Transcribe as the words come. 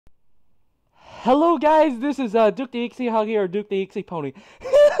Hello guys, this is Duke the Ixie Huggy or Duke the Ixie Pony.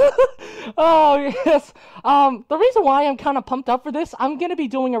 Oh yes. The reason why I'm kind of pumped up for this, I'm gonna be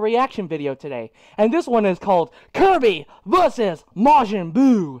doing a reaction video today, and this one is called Kirby vs. Majin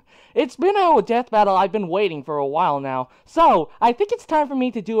Buu. It's been a death battle I've been waiting for a while now, so I think it's time for me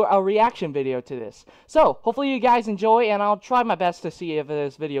to do a reaction video to this. So hopefully you guys enjoy, and I'll try my best to see if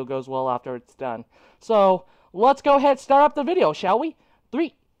this video goes well after it's done. So let's go ahead and start up the video, shall we?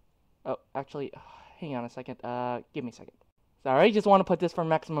 3. Oh, actually, hang on a second. Give me a second. Sorry, just want to put this for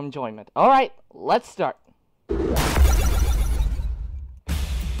maximum enjoyment. Alright, let's start.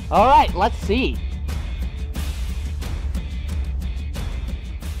 Alright, let's see.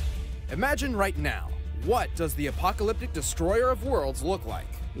 Imagine right now, what does the apocalyptic destroyer of worlds look like?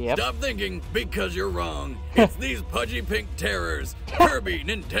 Yep. Stop thinking, because you're wrong. It's these pudgy pink terrors. Kirby,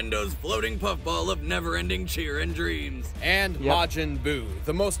 Nintendo's floating puffball of never-ending cheer and dreams. And Majin Buu,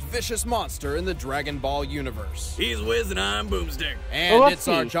 the most vicious monster in the Dragon Ball universe. He's Wiz and I'm Boomstick. And it's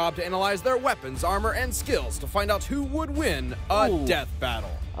our job to analyze their weapons, armor, and skills to find out who would win a death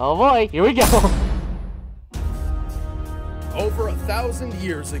battle. Oh boy, here we go. Over 1,000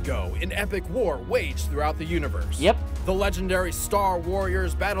 years ago, an epic war waged throughout the universe. Yep. The legendary Star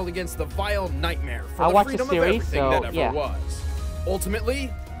Warriors battled against the vile nightmare for the watched freedom the series, of everything that ever yeah. was.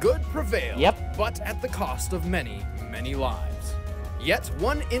 Ultimately, good prevailed, Yep. but at the cost of many, many lives. Yet,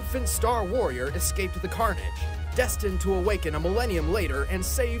 one infant Star Warrior escaped the carnage, destined to awaken a millennium later and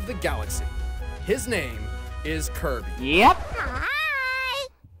save the galaxy. His name is Kirby. Yep. Hi!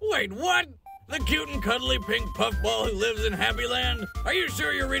 Wait, what? The cute and cuddly pink puffball who lives in Happy Land? Are you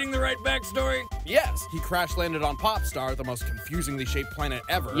sure you're reading the right backstory? Yes, he crash-landed on Popstar, the most confusingly shaped planet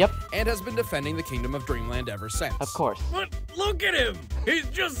ever, Yep. and has been defending the Kingdom of Dreamland ever since. Of course. But look at him! He's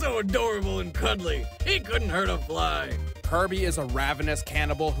just so adorable and cuddly. He couldn't hurt a fly. Kirby is a ravenous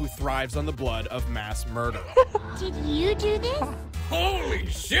cannibal who thrives on the blood of mass murder. Did you do this? Holy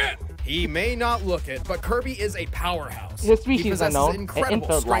shit! He may not look it, but Kirby is a powerhouse. His species he possesses unknown, incredible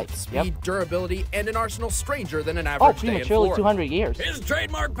infield strength, life. speed, Yep. durability, and an arsenal stranger than an Oh, average day in prematurely Florida. 200 years. His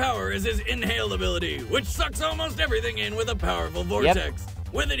trademark power is his inhale ability, which sucks almost everything in with a powerful vortex.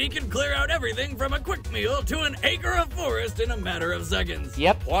 With it, he can clear out everything from a quick meal to an acre of forest in a matter of seconds.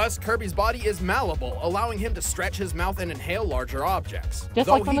 Yep. Plus, Kirby's body is malleable, allowing him to stretch his mouth and inhale larger objects. Just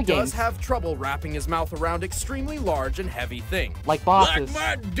Though like from he the does games. have trouble wrapping his mouth around extremely large and heavy things. Like Like bosses.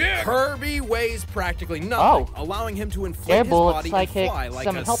 my dick! Kirby weighs practically nothing, allowing him to inflate Air his bullets, body psychic, and fly like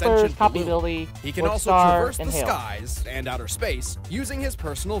summon a helpers, sentient copy balloon. ability, He can warp also star, traverse the inhale. skies and outer space using his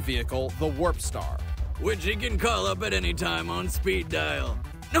personal vehicle, the Warp Star. Which he can call up at any time on speed dial.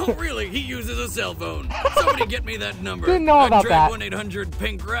 No, really, he uses a cell phone. Somebody get me that number. Didn't know about I that. tried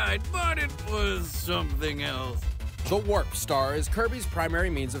 1-800-PINK-RIDE, but it was something else. The Warp Star is Kirby's primary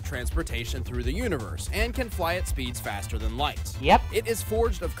means of transportation through the universe and can fly at speeds faster than light. Yep. It is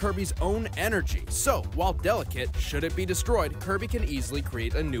forged of Kirby's own energy, so while delicate, should it be destroyed, Kirby can easily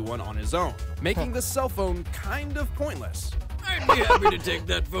create a new one on his own, making the cell phone kind of pointless. I'd be happy to take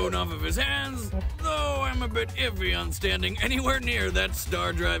that phone off of his hands, though I'm a bit iffy on standing anywhere near that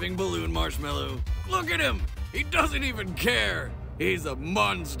star-driving balloon marshmallow. Look at him! He doesn't even care! He's a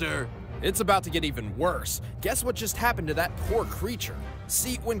monster! It's about to get even worse. Guess what just happened to that poor creature?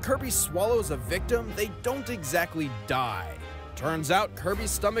 See, when Kirby swallows a victim, they don't exactly die. Turns out Kirby's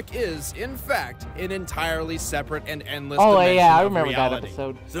stomach is, in fact, an entirely separate and endless dimension yeah, I of remember that reality.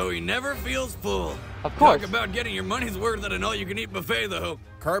 episode. So he never feels full. Of course. Talk about getting your money's worth at an all-you-can-eat buffet, though.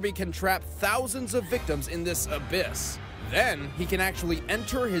 Kirby can trap thousands of victims in this abyss. Then, he can actually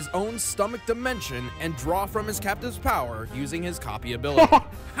enter his own stomach dimension and draw from his captive's power using his copy ability.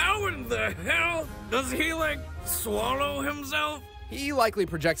 How in the hell does he, swallow himself? He likely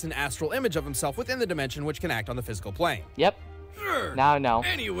projects an astral image of himself within the dimension which can act on the physical plane. Yep. Sure. Now I know.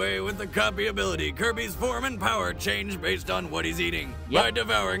 Anyway, with the copy ability, Kirby's form and power change based on what he's eating. Yep. By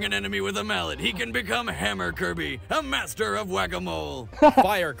devouring an enemy with a mallet, he can become Hammer Kirby, a master of whack-a-mole.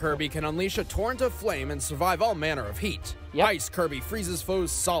 Fire Kirby can unleash a torrent of flame and survive all manner of heat. Yep. Ice Kirby freezes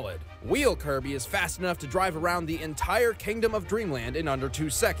foes solid. Wheel Kirby is fast enough to drive around the entire Kingdom of Dreamland in under 2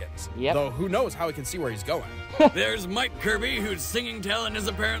 seconds. Yep. Though who knows how he can see where he's going. There's Mike Kirby, whose singing talent is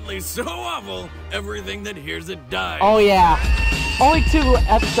apparently so awful, everything that hears it dies. Oh yeah. Only 2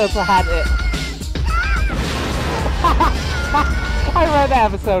 episodes had it. I read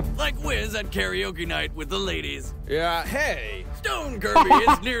that episode. Like Wiz at karaoke night with the ladies. Yeah, hey. Stone Kirby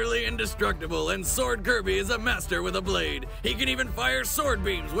is nearly indestructible, and Sword Kirby is a master with a blade. He can even fire sword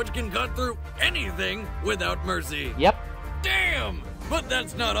beams, which can cut through anything without mercy. Yep. Damn! But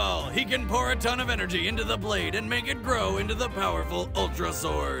that's not all. He can pour a ton of energy into the blade and make it grow into the powerful Ultra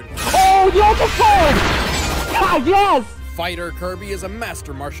Sword. Oh, the Ultra Sword! Ah, yes! Fighter Kirby is a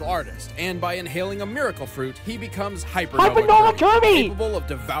master martial artist, and by inhaling a miracle fruit, he becomes Hypernova Kirby! capable of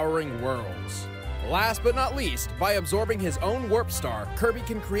devouring worlds. Last but not least, by absorbing his own warp star, Kirby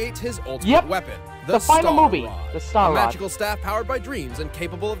can create his ultimate weapon, the final Star movie, Rod, the Star a Rod. magical staff powered by dreams and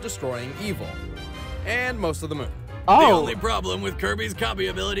capable of destroying evil. And most of the moon. The Oh, only problem with Kirby's copy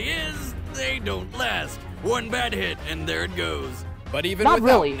ability is they don't last. One bad hit and there it goes. But even Not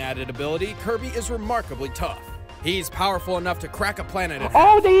without really. an added ability, Kirby is remarkably tough. He's powerful enough to crack a planet in half,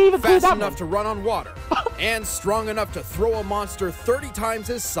 oh, they even threw fast that enough one. to run on water, and strong enough to throw a monster 30 times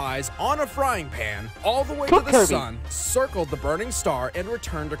his size on a frying pan all the way Cook to the Kirby. sun, circled the burning star, and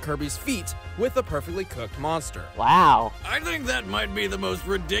returned to Kirby's feet with a perfectly cooked monster. Wow. I think that might be the most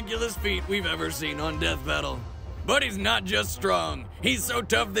ridiculous feat we've ever seen on Death Battle. But he's not just strong. He's so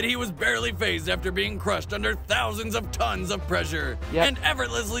tough that he was barely phased after being crushed under thousands of tons of pressure, Yep. and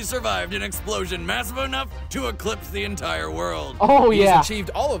effortlessly survived an explosion massive enough to eclipse the entire world. Oh, He's yeah. achieved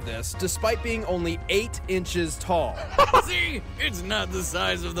all of this despite being only 8 inches tall. See, it's not the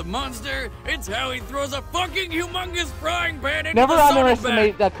size of the monster, it's how he throws a fucking humongous frying pan into Never the sun and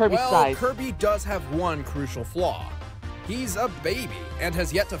underestimate back. Kirby's Well, size. Kirby does have one crucial flaw. He's a baby and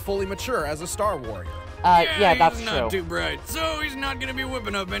has yet to fully mature as a Star Warrior. Yeah, that's he's not true. too bright, so he's not gonna be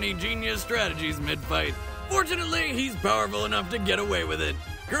whipping up any genius strategies mid-fight. Fortunately, he's powerful enough to get away with it.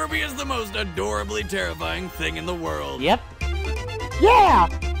 Kirby is the most adorably terrifying thing in the world. Yep. Yeah!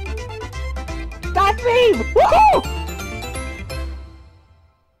 That theme! Woohoo!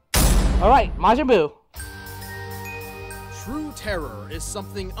 Alright, Majin Buu. True terror is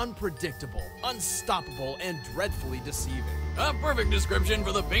something unpredictable, unstoppable, and dreadfully deceiving. A perfect description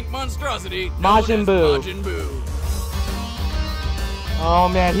for the pink monstrosity Majin known as Buu. Majin Buu. Oh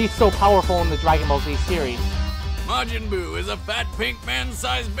man, he's so powerful in the Dragon Ball Z series. Majin Buu is a fat pink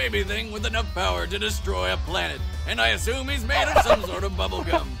man-sized baby thing with enough power to destroy a planet, and I assume he's made of some sort of bubble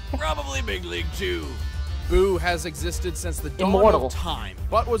gum, probably Big League Chew. Buu has existed since the dawn Immortal. of time,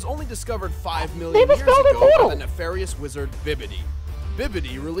 but was only discovered 5 million They years misspelled ago immortal. by the nefarious wizard Bibidi.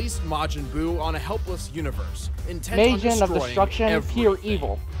 Bibidi released Majin Buu on a helpless universe, intent on Majin of destroying destruction, pure everything.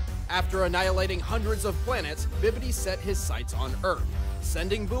 evil. After annihilating hundreds of planets, Bibidi set his sights on Earth,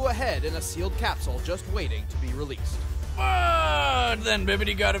 sending Buu ahead in a sealed capsule just waiting to be released. But then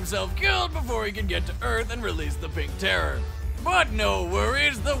Bibbidi got himself killed before he could get to Earth and release the Pink Terror. But no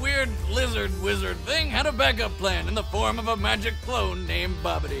worries, the weird lizard wizard thing had a backup plan in the form of a magic clone named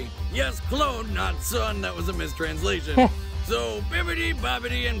Bobbidi. Yes, clone, not son, that was a mistranslation. So Bibbidi,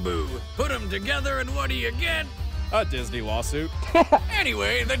 Bobbidi, and Boo, put them together and what do you get? A Disney lawsuit.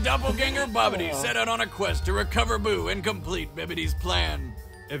 Anyway, the doppelganger Bobbidi set out on a quest to recover Boo and complete Bibbidi's plan.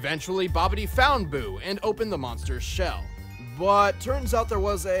 Eventually, Bobbidi found Boo and opened the monster's shell. But turns out there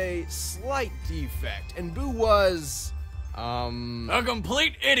was a slight defect, and Boo was... A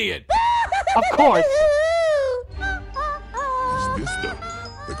complete idiot. Of course. Is this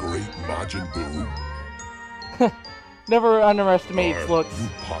the great Majin Buu? Never underestimate its Are looks. you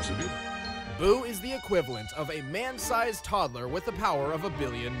positive? Boo is the equivalent of a man-sized toddler with the power of 1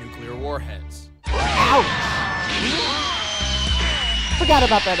 billion nuclear warheads. Ouch! Forgot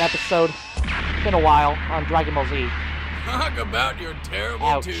about that episode. Been a while on Dragon Ball Z. Talk about your terrible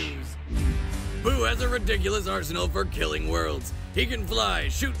Ouch. twos. Boo has a ridiculous arsenal for killing worlds. He can fly,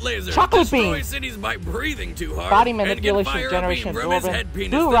 shoot lasers, Chocolate destroy beam. cities by breathing too hard, Body and can manipulation, fire generation, a beam from his orbit, head penis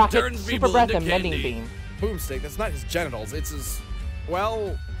blue that rocket, turns super people breath, into and mending candy. beam. Boomstick, that's not his genitals, it's his...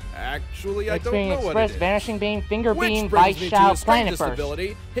 Well, actually, I don't know Experience what express, it is. vanishing beam, finger Which beam, brings bite me to shout, his planet strangest burst.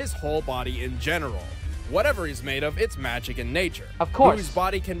 ability, his whole body in general. Whatever he's made of, it's magic in nature. Of course. Boo's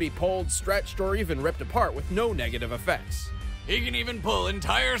body can be pulled, stretched, or even ripped apart with no negative effects. He can even pull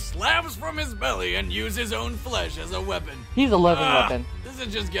entire slabs from his belly and use his own flesh as a weapon. He's a living Ah, weapon. This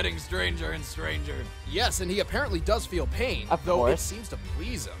is just getting stranger and stranger. Yes, and he apparently does feel pain, Of though it course. seems to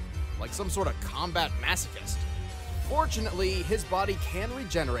please him, like some sort of combat masochist. Fortunately, his body can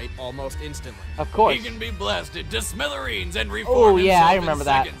regenerate almost instantly. Of course. He can be blasted to smithereens and reform Oh, yeah, himself I in remember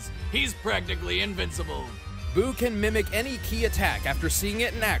that. seconds. He's practically invincible. Boo can mimic any key attack after seeing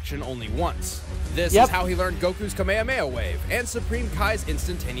it in action only once. This Yep. is how he learned Goku's Kamehameha Wave and Supreme Kai's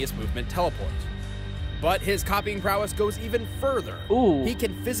instantaneous movement teleport. But his copying prowess goes even further. Ooh. He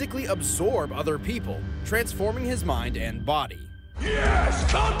can physically absorb other people, transforming his mind and body. Yes,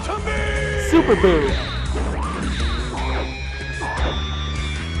 come to me! Super Boo.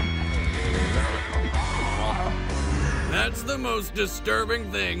 That's the most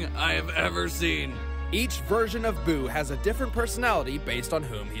disturbing thing I have ever seen. Each version of Boo has a different personality based on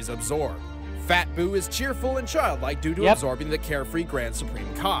whom he's absorbed. Fat Boo is cheerful and childlike due to absorbing the carefree Grand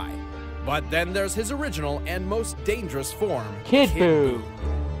Supreme Kai. But then there's his original and most dangerous form, Kid Boo.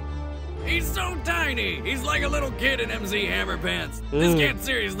 He's so tiny! He's like a little kid in MC Hammer Pants. This can't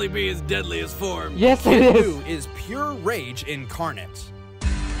seriously be his deadliest form. Yes, it Kid is. Boo is pure rage incarnate.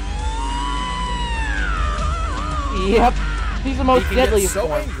 Yep. He's the most He can deadliest get so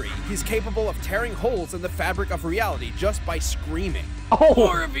form. angry, he's capable of tearing holes in the fabric of reality just by screaming. Oh.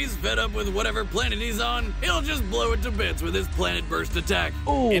 Or if he's fed up with whatever planet he's on, he'll just blow it to bits with his planet burst attack.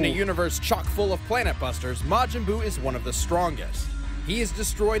 Ooh. In a universe chock full of planet busters, Majin Buu is one of the strongest. He has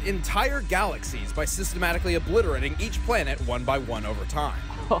destroyed entire galaxies by systematically obliterating each planet one by one over time.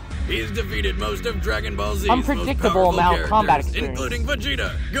 He's defeated most of Dragon Ball Z's most Unpredictable powerful amount of combat characters, experience. including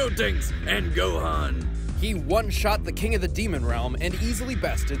Vegeta, Gotenks, and Gohan. He one-shot the King of the Demon Realm and easily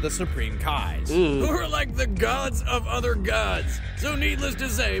bested the Supreme Kais. Who are like the gods of other gods. So needless to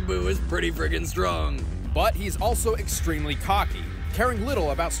say, Boo is pretty friggin' strong. But he's also extremely cocky, caring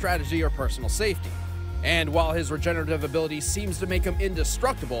little about strategy or personal safety. And while his regenerative ability seems to make him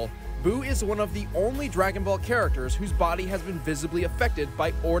indestructible, Boo is one of the only Dragon Ball characters whose body has been visibly affected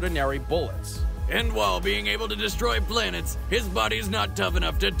by ordinary bullets. And while being able to destroy planets, his body's not tough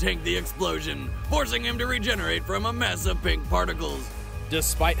enough to tank the explosion, forcing him to regenerate from a mess of pink particles.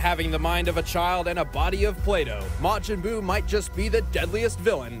 Despite having the mind of a child and a body of Play-Doh, Majin Buu might just be the deadliest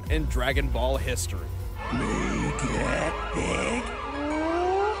villain in Dragon Ball history.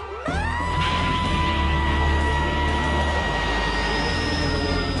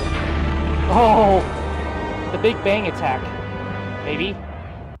 Oh. The Big Bang attack. Maybe.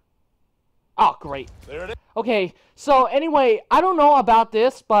 Oh, great. There it is. Okay, so anyway, I don't know about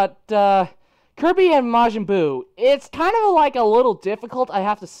this, but Kirby and Majin Buu, it's kind of like a little difficult, I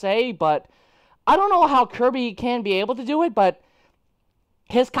have to say, but I don't know how Kirby can be able to do it, but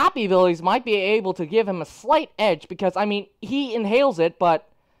his copy abilities might be able to give him a slight edge, because, I mean, he inhales it, but,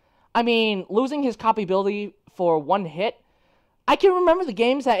 I mean, losing his copy ability for one hit, I can remember the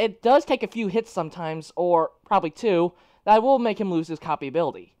games that it does take a few hits sometimes, or probably two, that will make him lose his copy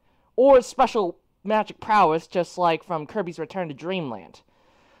ability. Or special magic prowess, just like from Kirby's Return to Dreamland.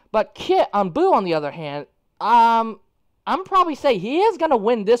 But Boo, on the other hand, I'm probably say he is gonna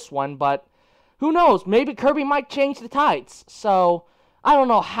win this one, but who knows? Maybe Kirby might change the tides. So I don't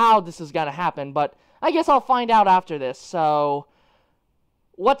know how this is gonna happen, but I guess I'll find out after this. So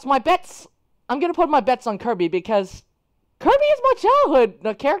what's my bets? I'm gonna put my bets on Kirby because Kirby is my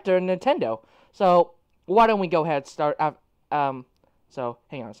childhood character in Nintendo. So why don't we go ahead and start? So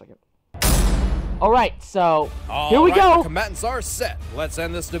hang on a second. Alright, so here we go. The combatants are set. Let's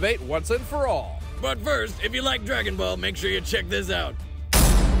end this debate once and for all. But first, if you like Dragon Ball, make sure you check this out.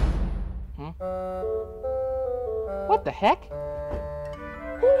 What the heck?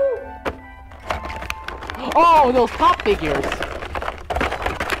 Oh, those pop figures.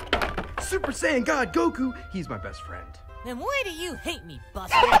 Super Saiyan God Goku, he's my best friend. Then why do you hate me,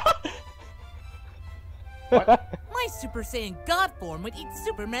 Buster? My Super Saiyan God form would eat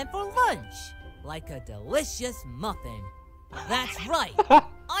Superman for lunch, like a delicious muffin. That's right,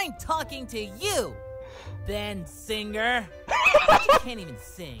 I'm talking to you, Ben Singer. You can't even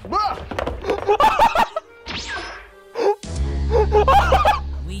sing.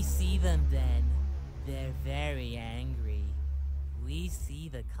 We see them, Ben. They're very angry. We see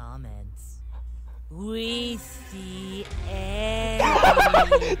the comments. We see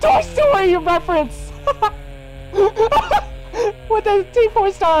everything. Toy Story reference! With the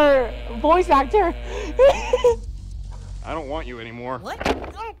T4 star voice actor. I don't want you anymore. What?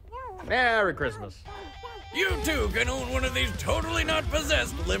 Merry Christmas. You too can own one of these totally not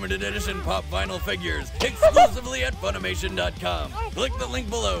possessed limited edition pop vinyl figures exclusively at Funimation.com. Click the link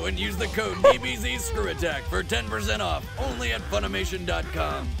below and use the code DBZScrewAttack for 10% off only at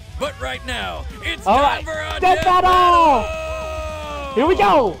Funimation.com. But right now, it's All time right, for our Death death Battle! battle! Here we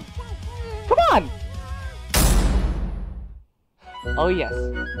go! Come on! Oh yes.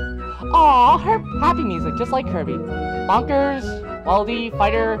 Aw, happy music, just like Kirby. Bonkers, Wallaby,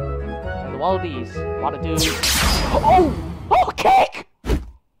 Fighter, and the Wallabies. What a dude. Oh! Oh, cake!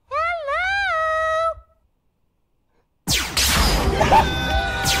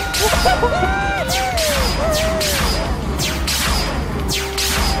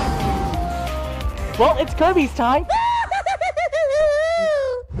 Well, it's Kirby's time.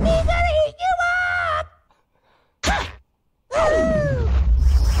 He's gonna eat you up!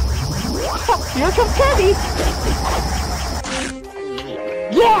 Here comes Kirby!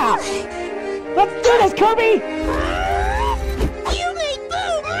 Yeah! Let's do this, Kirby! You make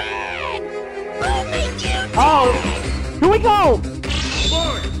Boo mad! Boo makes we go!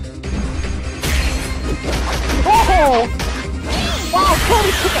 Oh! Wow,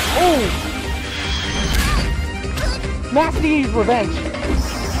 Kirby's kicking. Oh! Master Yi's revenge.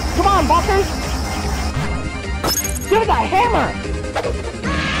 Come on, Buckers! Give it that hammer!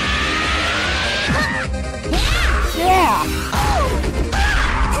 Yeah!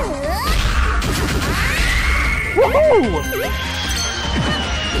 Woohoo!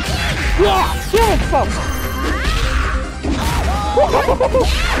 Yeah! Give it some! Woohoo!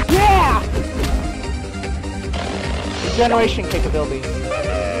 Yeah! Regeneration capabilities.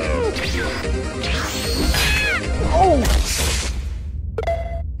 Oh!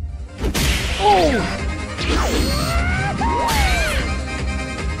 Oh!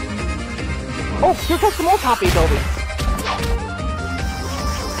 Oh, here comes some more copy abilities.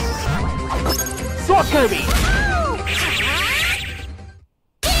 Sword Kirby!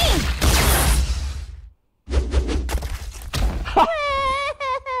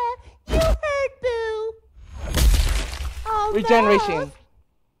 You hurt, Boo. Oh, Regeneration.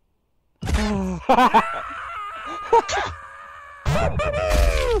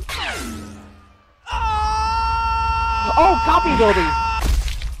 Oh, copy abilities.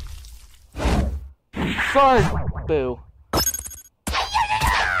 Sword Boo.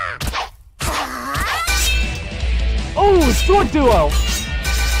 Oh, sword duo.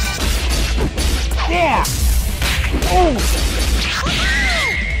 Yeah. Oh.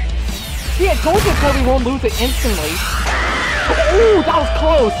 See, I told you Kirby won't lose it instantly. Ooh, that was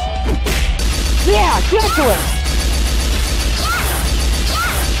close. Yeah, give it to him.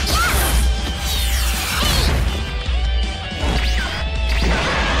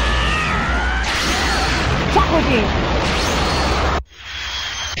 Chocolate game.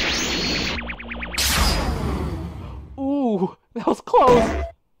 Ooh, that was close.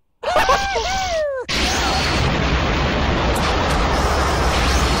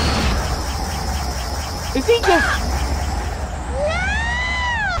 Is he just...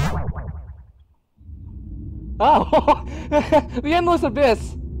 Oh, the endless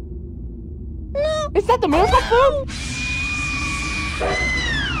abyss. Is that the miracle food?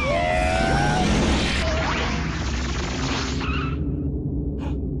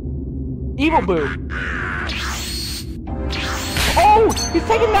 Evil Boo. Oh, he's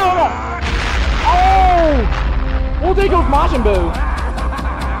taking down a... Oh! Well, there goes Majin Boo.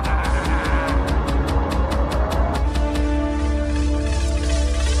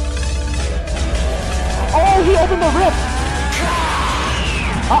 Oh, he opened the rift!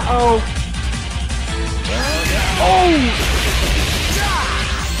 Uh-oh. Oh!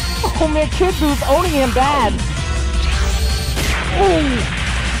 Oh man, Kid Boo's owning him bad. Oh!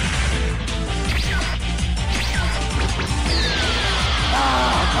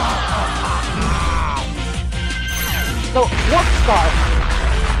 So, what star?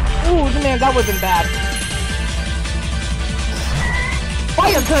 Ooh, man, that wasn't bad.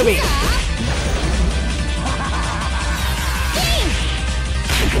 Fire Kirby!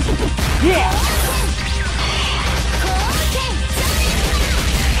 Yeah!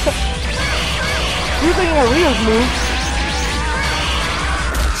 Using a Rio's move.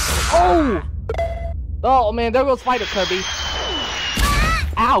 Oh! Oh man, there goes Fighter Kirby.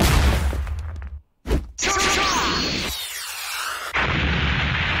 Ow!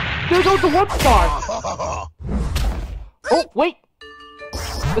 There goes the Warp Star! Oh, wait!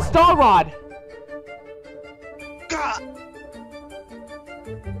 The Star Rod!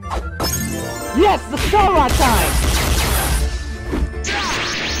 Yes, the Star Rod time!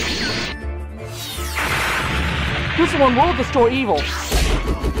 This one will destroy evil.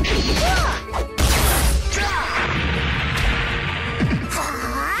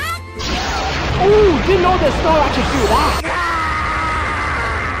 Ooh, didn't know that Star Rod could do that!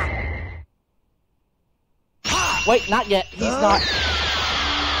 Wait, not yet. He's not.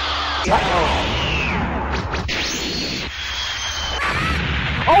 Uh-oh.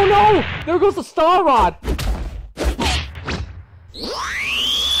 Oh no! There goes the Star Rod!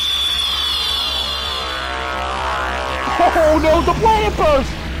 Oh no, the Planet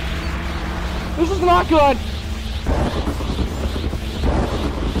Burst! This is not good!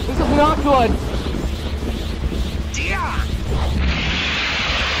 This is not good!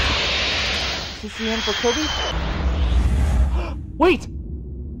 Is this the end for Kirby? Wait!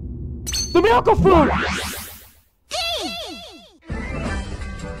 The Miracle Fruit!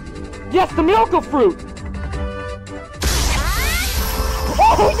 Yes, the Miracle Fruit!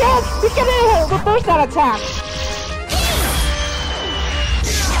 Oh yes! He can reverse that attack!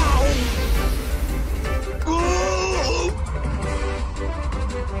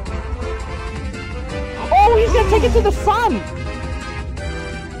 Oh, he's gonna take take it to the sun!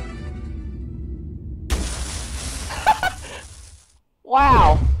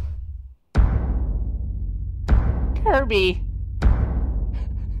 Wow. Kirby.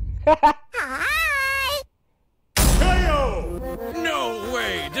 Hi! No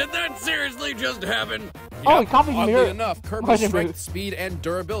way! Did that seriously just happen? Oh, and copied Oddly mirror. enough, Kirby's Majin strength, Buu. speed, and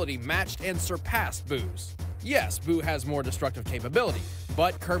durability matched and surpassed Boo's. Yes, Boo has more destructive capability,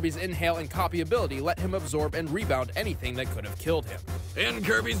 but Kirby's inhale and copy ability let him absorb and rebound anything that could have killed him. And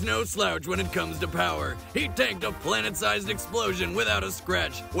Kirby's no slouch when it comes to power. He tanked a planet-sized explosion without a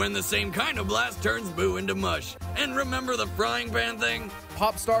scratch when the same kind of blast turns Boo into mush. And remember the frying pan thing?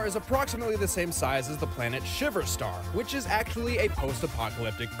 Popstar is approximately the same size as the planet Shiverstar, which is actually a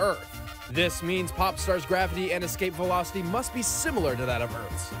post-apocalyptic Earth. This means Popstar's gravity and escape velocity must be similar to that of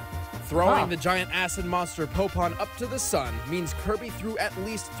Earth's. Throwing the giant acid monster Popon up to the sun means Kirby threw at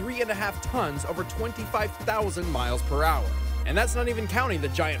least 3.5 tons over 25,000 miles per hour. And that's not even counting the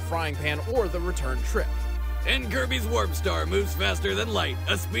giant frying pan or the return trip. And Kirby's Warp Star moves faster than light,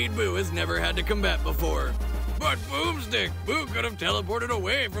 a speed Boo has never had to combat before. But Boomstick, Boo could have teleported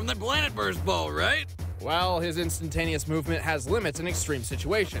away from the Planet Burst Ball, right? Well, his instantaneous movement has limits in extreme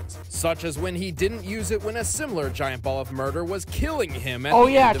situations, such as when he didn't use it when a similar giant ball of murder was killing him at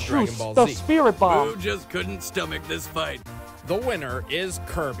the end of True. Dragon Ball The Z. Spirit Bomb. Boo just couldn't stomach this fight. The winner is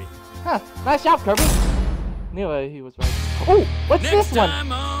Kirby. Huh. Nice job, Kirby. Knew he was right. Oh, what's Next this one?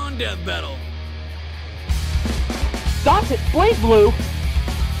 time on Death Battle. Dante, Blade Blue.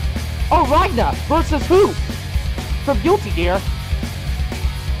 Oh, Ragna versus who? From Guilty Gear.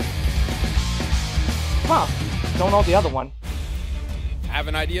 Huh. Don't know the other one. Have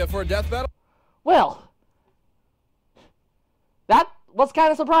an idea for a death battle? Well, that was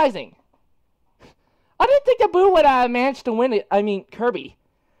kind of surprising. I didn't think that Boo would manage to win it. I mean, Kirby.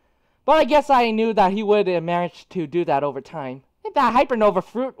 But I guess I knew that he would manage to do that over time. I think that Hypernova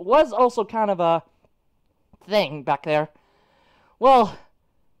fruit was also kind of a thing back there. Well,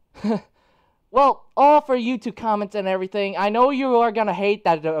 well, all for you to comment and everything. I know you are gonna hate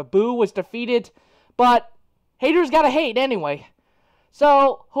that Boo was defeated, but haters gotta hate anyway.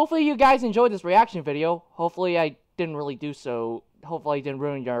 So, hopefully you guys enjoyed this reaction video. Hopefully I didn't really do so. Hopefully I didn't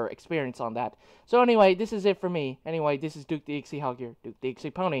ruin your experience on that. So anyway, this is it for me. Anyway, this is Duke the Ixie Hog here, Duke the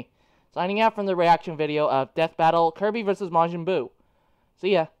Ixie Pony, signing out from the reaction video of Death Battle Kirby vs. Majin Buu.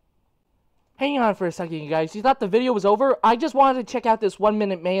 See ya. Hang on for a second, you guys. You thought the video was over? I just wanted to check out this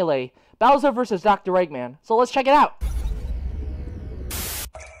 1-minute melee. Bowser vs. Dr. Eggman. So let's check it out.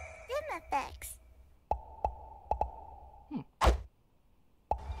 Good effects.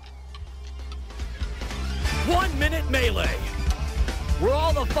 1-minute melee, where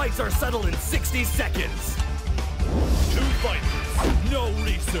all the fights are settled in 60 seconds. 2 fighters, no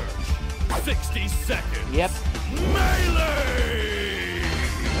research. 60 seconds. Yep. Melee!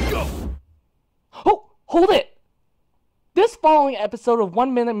 Go! Oh, hold it! This following episode of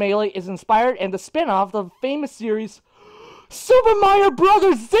 1-Minute Melee is inspired and the spin-off of the famous series Super Mario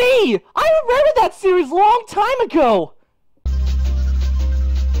Bros. Z! I remember that series a long time ago!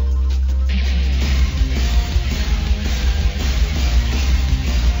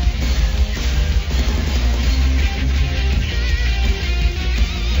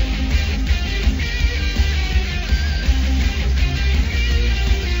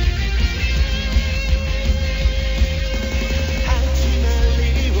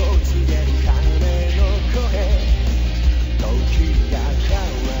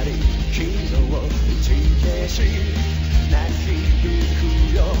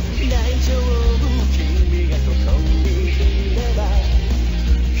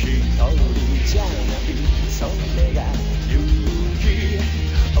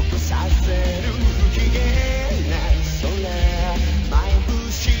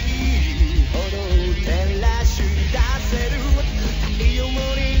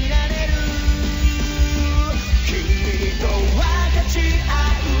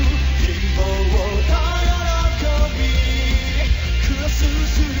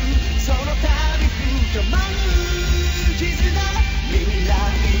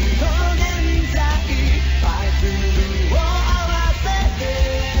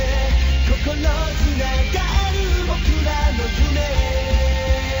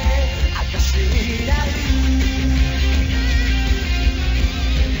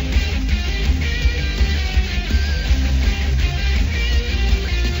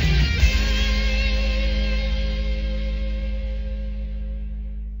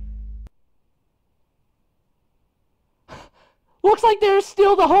 Looks like there's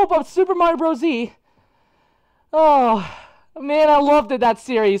still the hope of Super Mario Bros. Z. Oh, man, I loved it, that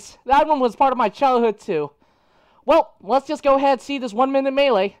series. That one was part of my childhood, too. Well, let's just go ahead and see this 1 minute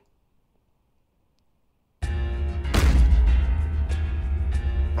melee.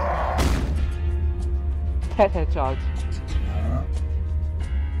 Pet hedgehogs.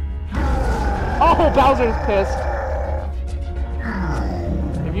 Oh, Bowser's pissed.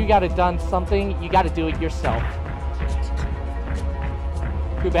 If you gotta done something, you gotta do it yourself.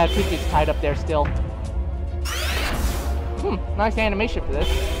 Too bad Pikachu's tied up there still. Nice animation for this.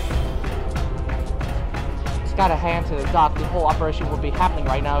 It's got a hand to the dock. The whole operation would be happening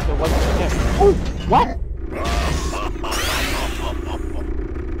right now if it wasn't for him. Oh, what?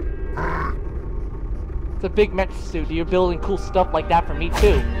 It's a big mecha suit. You're building cool stuff like that for me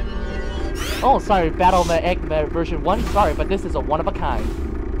too. Oh, sorry, Battle of the Eggman version 1. Sorry, but this is a one-of-a-kind.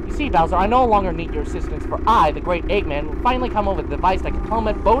 You see, Bowser, I no longer need your assistance, for I, the great Eggman, will finally come up with a device that can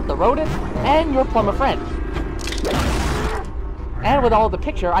plummet both the rodent and your plumber friend. And with all the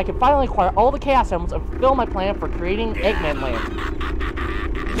picture, I can finally acquire all the Chaos Emeralds and fulfill my plan for creating Eggman Land.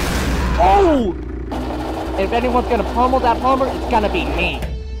 Oh! If anyone's gonna pummel that plumber, it's gonna be me.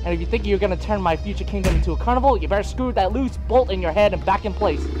 And if you think you're gonna turn my future kingdom into a carnival, you better screw that loose bolt in your head and back in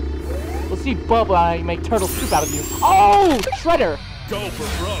place. We'll see Bubba when I make turtle soup out of you. Oh! Shredder! Go for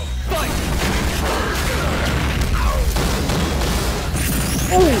broke. Fight!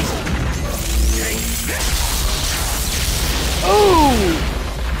 Ooh! Ooh!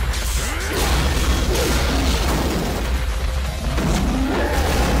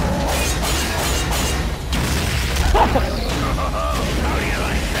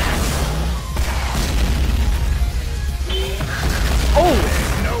 Oh!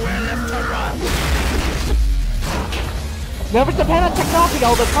 Nowhere left to run. Never depend on technology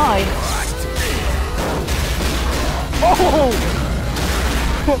all the time. Oh!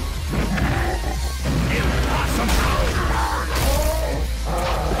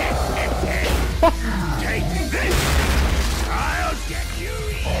 Take this. I'll get you.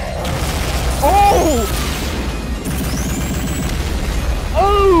 Oh!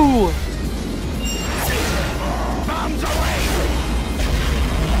 Oh! Bombs away.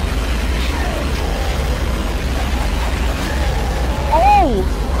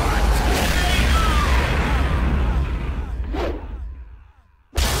 Oh!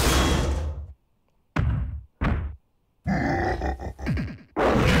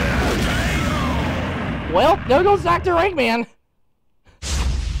 Well, there goes Dr. Eggman.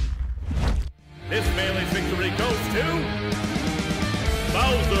 This melee's victory goes to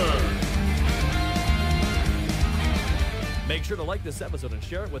Bowser. Make sure to like this episode and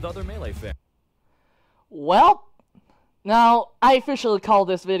share it with other Melee fans. Well, now I officially call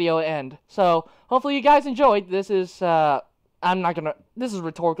this video end. So hopefully you guys enjoyed. This is this is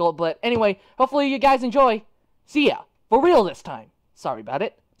rhetorical, but anyway, hopefully you guys enjoy. See ya. For real this time. Sorry about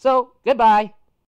it. So, goodbye.